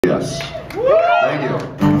Yes. Thank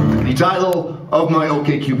you. The title of my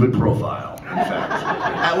OkCupid profile, in fact,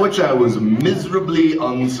 at which I was miserably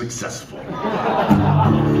unsuccessful.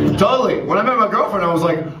 Totally. When I met my girlfriend, I was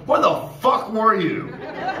like, where the fuck were you?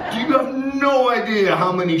 You have no idea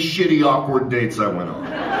how many shitty, awkward dates I went on.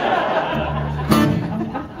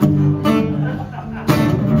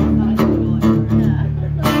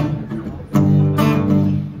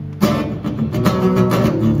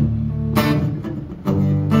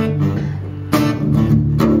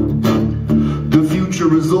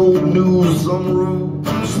 Is old news, some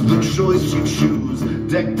rules, the choice you choose,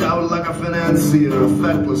 decked out like a financier,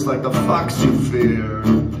 feckless like the fox you fear.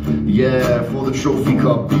 Yeah, for the trophy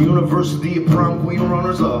cup, the university of prom queen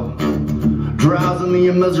runners up, drowsing the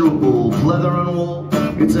immeasurable, leather and wool,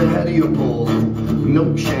 it's ahead of your pull,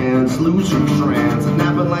 no chance, lose your trance,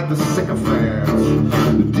 napping like the sycophants,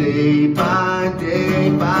 day by day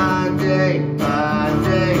by day by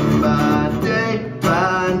day by day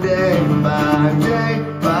by day by day.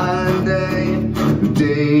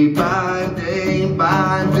 Day by day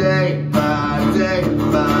by day by day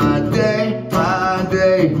by day by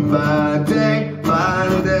day by day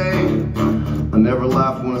by day. I never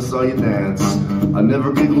laughed when I saw you dance. I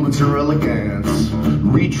never giggled at your elegance.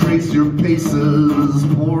 Retrace your paces,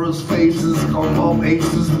 porous faces, come off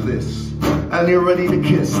aces to this, and you're ready to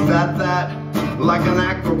kiss that like an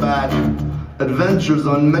acrobat. Adventures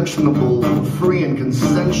unmentionable, free and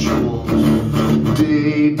consensual.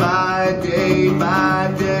 Day by day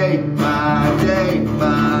by day by day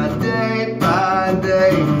by day by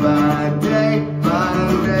day by day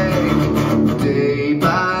by day. Day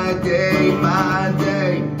by day by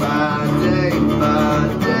day by day by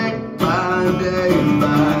day by day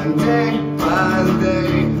by day by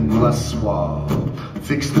day. Less suave,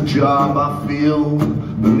 fix the job I feel,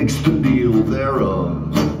 mix the deal thereof.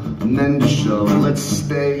 And then to shove, let's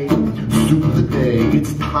stay, soothe the day,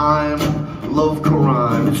 it's time, love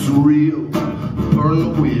crime, it's real,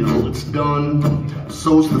 burn the wheel, it's done,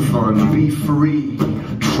 so's the fun, be free,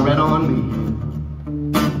 tread on me.